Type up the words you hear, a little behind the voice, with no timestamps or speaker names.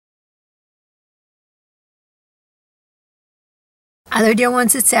Other dear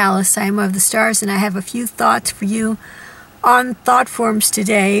ones, it's Alice. I am of the stars, and I have a few thoughts for you on thought forms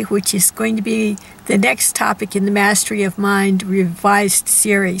today, which is going to be the next topic in the Mastery of Mind revised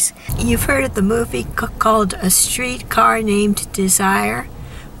series. You've heard of the movie called A Streetcar Named Desire?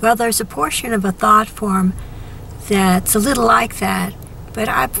 Well, there's a portion of a thought form that's a little like that, but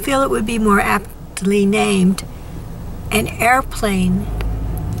I feel it would be more aptly named an airplane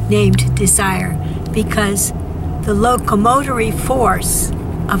named Desire, because the locomotory force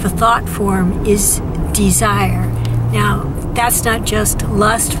of a thought form is desire. Now, that's not just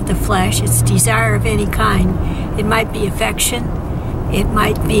lust for the flesh, it's desire of any kind. It might be affection, it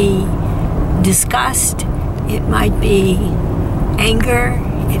might be disgust, it might be anger,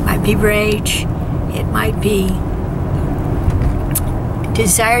 it might be rage, it might be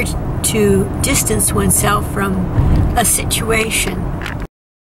desire to distance oneself from a situation.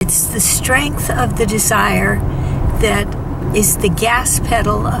 It's the strength of the desire that is the gas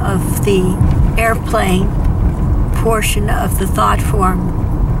pedal of the airplane portion of the thought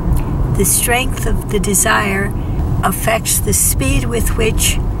form. The strength of the desire affects the speed with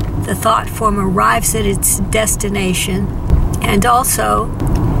which the thought form arrives at its destination, and also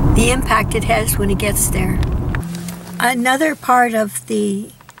the impact it has when it gets there. Another part of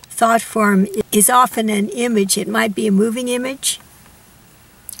the thought form is often an image. It might be a moving image,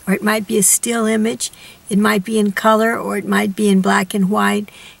 or it might be a still image. It might be in color, or it might be in black and white.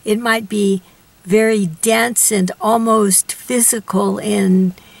 It might be very dense and almost physical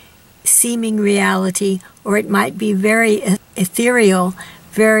in seeming reality, or it might be very ethereal,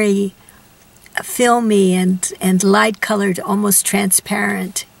 very filmy and light-colored, almost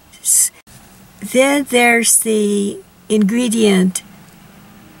transparent. Then there's the ingredient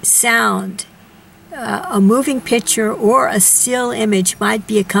sound. A moving picture or a still image might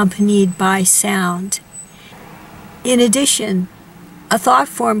be accompanied by sound. In addition, a thought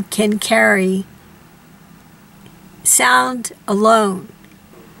form can carry sound alone.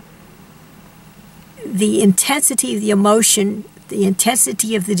 The intensity of the emotion, the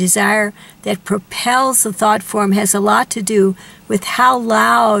intensity of the desire that propels the thought form has a lot to do with how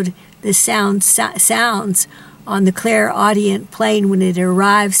loud the sound sounds on the clairaudient plane when it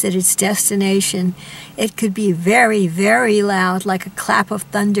arrives at its destination. It could be very, very loud, like a clap of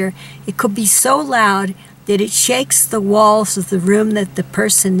thunder. It could be so loud that it shakes the walls of the room that the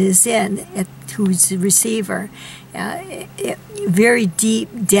person is in, who's the receiver. Very deep,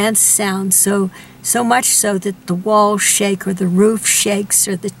 dense sound, so much so that the walls shake, or the roof shakes,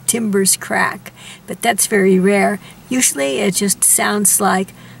 or the timbers crack. But that's very rare. Usually it just sounds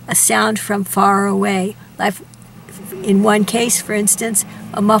like a sound from far away. Like in one case, for instance,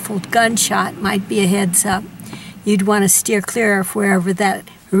 a muffled gunshot might be a heads up. You'd want to steer clear of wherever that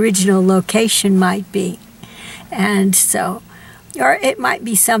original location might be. And so, or it might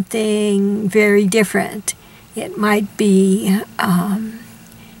be something very different. It might be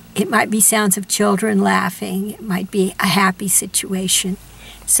sounds of children laughing. It might be a happy situation.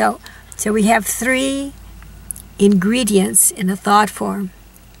 So we have three ingredients in a thought form.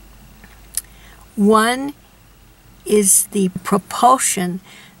 One is the propulsion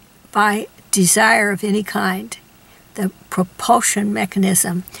by desire of any kind, the propulsion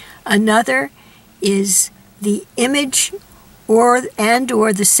mechanism. Another is the image or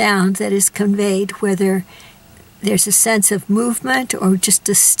the sound that is conveyed, whether there's a sense of movement or just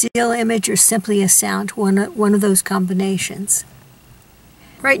a still image or simply a sound, one of those combinations.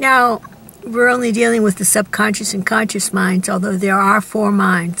 Right now, we're only dealing with the subconscious and conscious minds, although there are four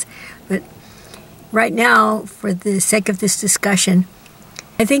minds. But right now, for the sake of this discussion,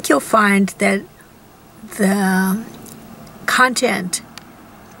 I think you'll find that the content,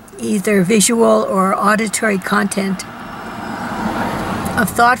 either visual or auditory content, of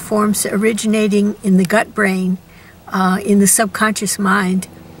thought forms originating in the gut brain, in the subconscious mind,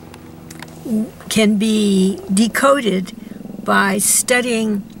 can be decoded by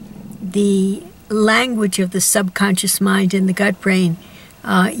studying the language of the subconscious mind in the gut brain.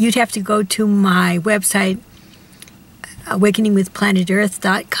 You'd have to go to my website,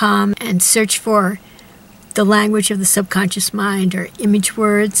 awakeningwithplanetearth.com, and search for the language of the subconscious mind or image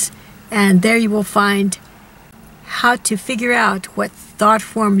words, and there you will find how to figure out what thought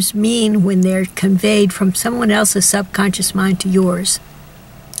forms mean when they're conveyed from someone else's subconscious mind to yours.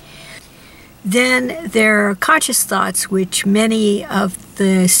 Then there are conscious thoughts, which many of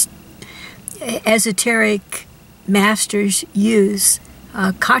the esoteric masters use.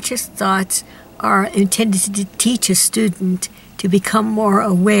 Conscious thoughts are intended to teach a student to become more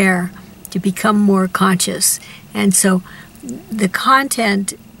aware, to become more conscious. And so the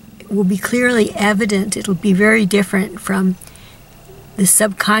content will be clearly evident. It'll be very different from the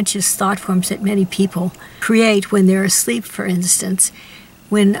subconscious thought forms that many people create when they're asleep, for instance.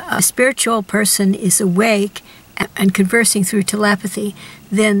 When a spiritual person is awake and conversing through telepathy,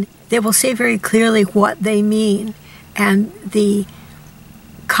 then they will say very clearly what they mean, and the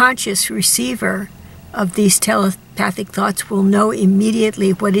conscious receiver of these telepathic thoughts will know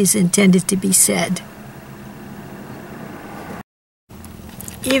immediately what is intended to be said.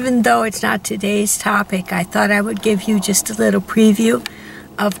 Even though it's not today's topic, I thought I would give you just a little preview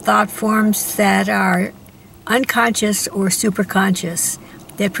of thought forms that are unconscious or superconscious,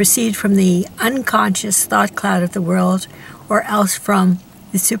 that proceed from the unconscious thought cloud of the world, or else from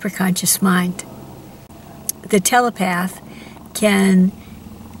the superconscious mind. The telepath can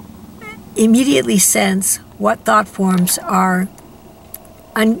immediately sense what thought forms are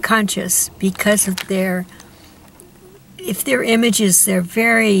unconscious because of if they're images, they're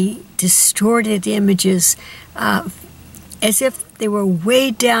very distorted images, as if they were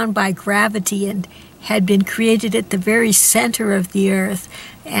weighed down by gravity and had been created at the very center of the earth,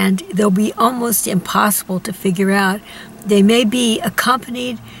 and they'll be almost impossible to figure out. They may be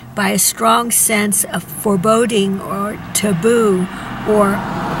accompanied by a strong sense of foreboding or taboo or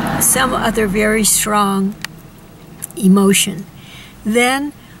some other very strong emotion.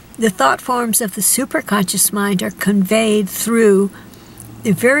 Then the thought forms of the superconscious mind are conveyed through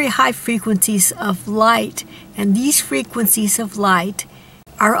the very high frequencies of light, and these frequencies of light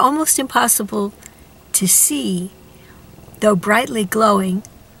are almost impossible to see, though brightly glowing,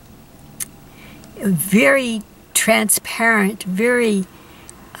 very transparent, very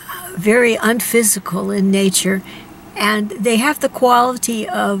unphysical in nature, and they have the quality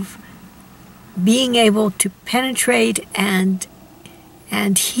of being able to penetrate and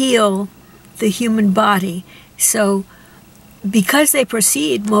heal the human body. So because they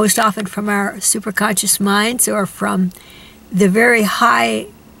proceed most often from our superconscious minds or from the very high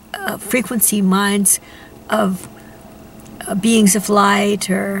frequency minds of beings of light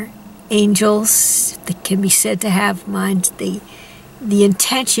or angels that can be said to have minds, the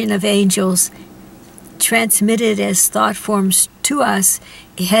intention of angels transmitted as thought forms to us,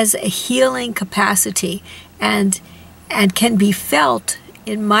 it has a healing capacity and can be felt,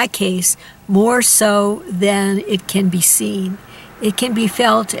 in my case, more so than it can be seen. It can be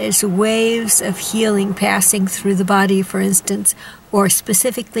felt as waves of healing passing through the body, for instance, or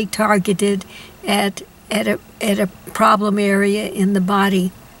specifically targeted at a problem area in the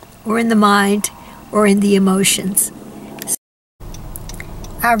body, or in the mind, or in the emotions.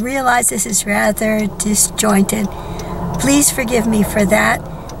 I realize this is rather disjointed. Please forgive me for that.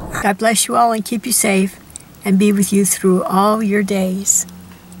 God bless you all and keep you safe and be with you through all your days.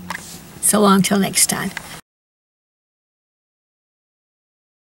 So long till next time.